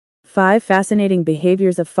5 Fascinating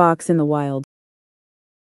behaviors of fox in the wild.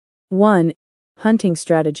 1. Hunting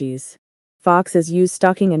strategies. Foxes use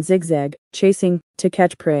stalking and zigzag, chasing, to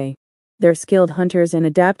catch prey. They're skilled hunters and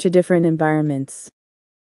adapt to different environments.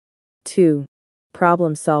 2.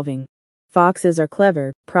 Problem solving. Foxes are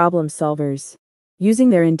clever, problem solvers, using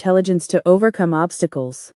their intelligence to overcome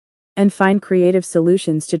obstacles and find creative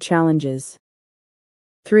solutions to challenges.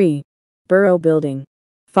 3. Burrow building.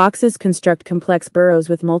 Foxes construct complex burrows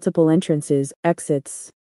with multiple entrances, exits,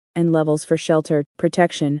 and levels for shelter,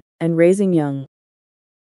 protection, and raising young.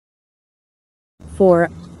 4.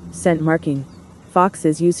 Scent marking.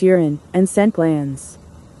 Foxes use urine and scent glands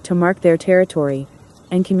to mark their territory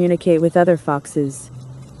and communicate with other foxes.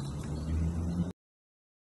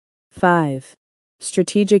 5.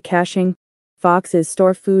 Strategic caching. Foxes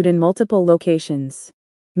store food in multiple locations,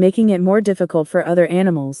 making it more difficult for other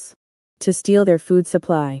animals to steal their food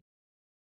supply.